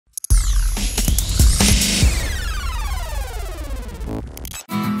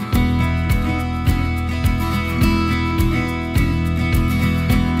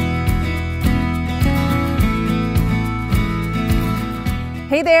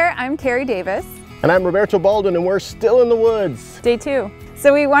Hey there, I'm Carrie Davis. And I'm Roberto Baldwin, and we're still in the woods. Day 2.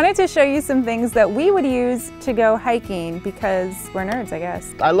 So we wanted to show you some things that we would use to go hiking because we're nerds, I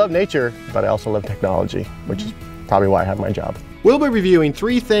guess. I love nature, but I also love technology, which is probably why I have my job. We'll be reviewing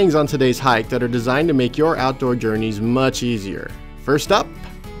 3 things on today's hike that are designed to make your outdoor journeys much easier. First up,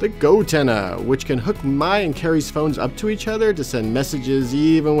 the GoTenna, which can hook my and Carrie's phones up to each other to send messages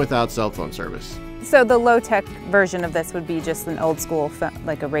even without cell phone service. So the low-tech version of this would be just an old school phone,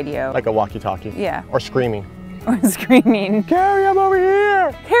 like a radio. Like a walkie-talkie. Yeah. Or screaming. Or screaming. Carrie, I'm over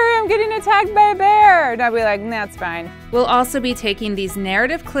here! Carrie, I'm getting attacked by a bear! And I'll be like, that's fine. We'll also be taking these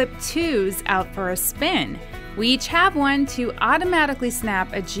Narrative Clip 2s out for a spin. We each have one to automatically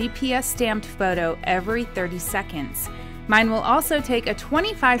snap a GPS stamped photo every 30 seconds. Mine will also take a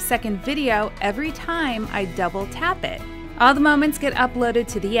 25-second video every time I double tap it. All the moments get uploaded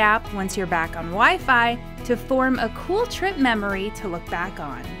to the app once you're back on Wi-Fi to form a cool trip memory to look back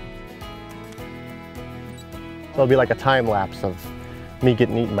on. So it'll be like a time lapse of me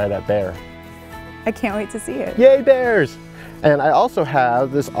getting eaten by that bear. I can't wait to see it. Yay, bears! And I also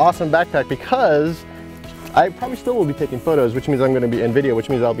have this awesome backpack because I probably still will be taking photos, which means I'm going to be in video, which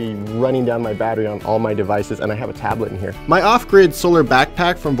means I'll be running down my battery on all my devices, and I have a tablet in here. My off-grid solar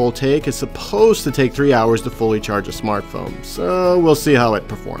backpack from Voltaic is supposed to take 3 hours to fully charge a smartphone, so we'll see how it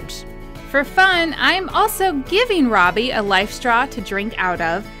performs. For fun, I'm also giving Robbie a life straw to drink out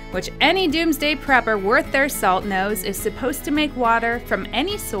of, which any doomsday prepper worth their salt knows is supposed to make water from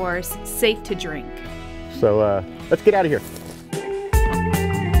any source safe to drink. So let's get out of here.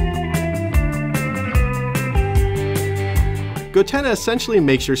 GoTenna essentially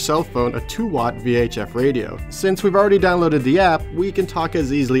makes your cell phone a 2-watt VHF radio. Since we've already downloaded the app, we can talk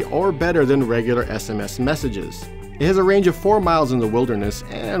as easily or better than regular SMS messages. It has a range of 4 miles in the wilderness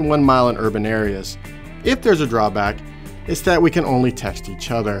and 1 mile in urban areas. If there's a drawback, it's that we can only text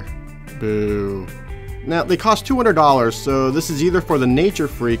each other. Boo. Now, they cost $200, so this is either for the nature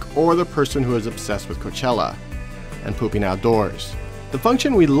freak or the person who is obsessed with Coachella and pooping outdoors. The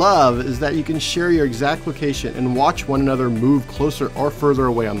function we love is that you can share your exact location and watch one another move closer or further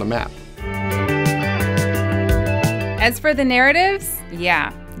away on the map. As for the narratives,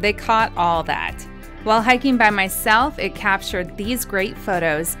 yeah, they caught all that. While hiking by myself, it captured these great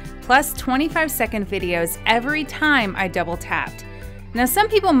photos, plus 25-second videos every time I double tapped. Now, some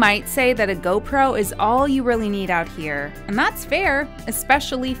people might say that a GoPro is all you really need out here, and that's fair,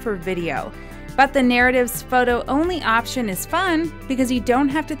 especially for video. But the Narrative's photo-only option is fun because you don't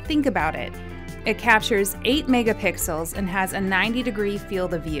have to think about it. It captures 8 megapixels and has a 90-degree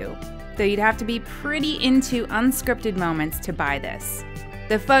field of view, though you'd have to be pretty into unscripted moments to buy this.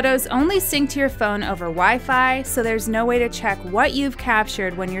 The photos only sync to your phone over Wi-Fi, so there's no way to check what you've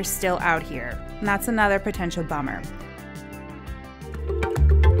captured when you're still out here. And that's another potential bummer.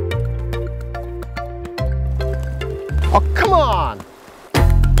 Oh, come on!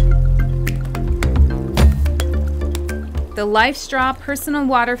 The LifeStraw personal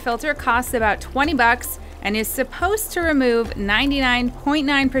water filter costs about 20 bucks and is supposed to remove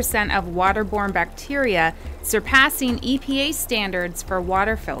 99.9% of waterborne bacteria, surpassing EPA standards for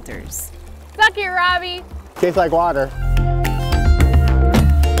water filters. Suck it, Robbie! Tastes like water.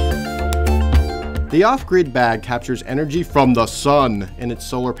 The off-grid bag captures energy from the sun in its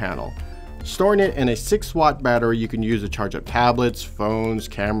solar panel. Storing it in a 6-watt battery you can use to charge up tablets, phones,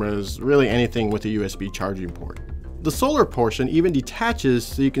 cameras, really anything with a USB charging port. The solar portion even detaches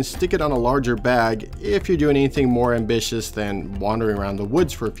so you can stick it on a larger bag if you're doing anything more ambitious than wandering around the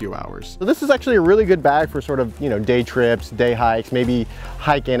woods for a few hours. So this is actually a really good bag for sort of, day trips, day hikes, maybe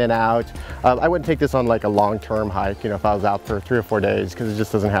hike in and out. I wouldn't take this on like a long-term hike, if I was out for 3 or 4 days, because it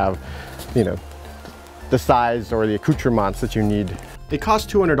just doesn't have, the size or the accoutrements that you need. It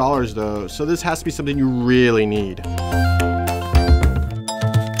costs $200 though, so this has to be something you really need.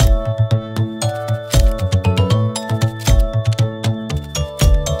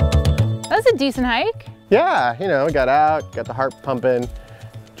 A decent hike. Yeah, got out, got the heart pumping,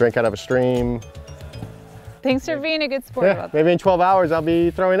 drank out of a stream. Thanks for being a good sport about that. Maybe in 12 hours I'll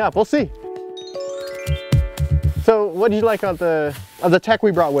be throwing up. We'll see. So what did you like of the tech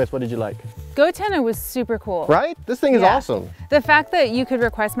we brought with? What did you like? GoTenna was super cool. Right? This thing is awesome. The fact that you could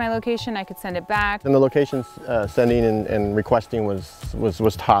request my location, I could send it back. And the location sending and requesting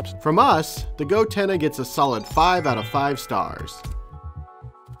was tops. From us, the GoTenna gets a solid 5 out of 5 stars.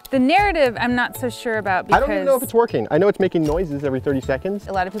 The Narrative, I'm not so sure about because... I don't even know if it's working. I know it's making noises every 30 seconds.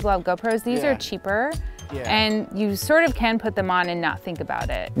 A lot of people have GoPros. These are cheaper. Yeah. And you sort of can put them on and not think about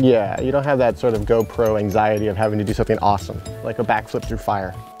it. Yeah, you don't have that sort of GoPro anxiety of having to do something awesome, like a backflip through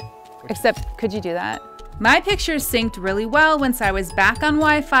fire. Except, could you do that? My pictures synced really well once I was back on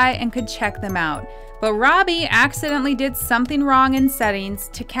Wi-Fi and could check them out. But Robbie accidentally did something wrong in settings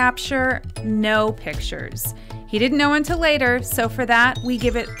to capture no pictures. He didn't know until later, so for that, we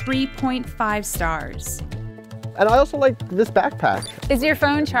give it 3.5 stars. And I also like this backpack. Is your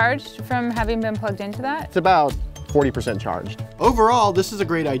phone charged from having been plugged into that? It's about 40% charged. Overall, this is a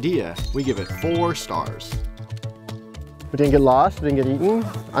great idea. We give it 4 stars. We didn't get lost, we didn't get eaten.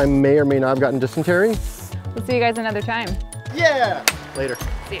 I may or may not have gotten dysentery. We'll see you guys another time. Yeah! Later.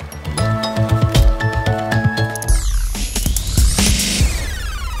 See you.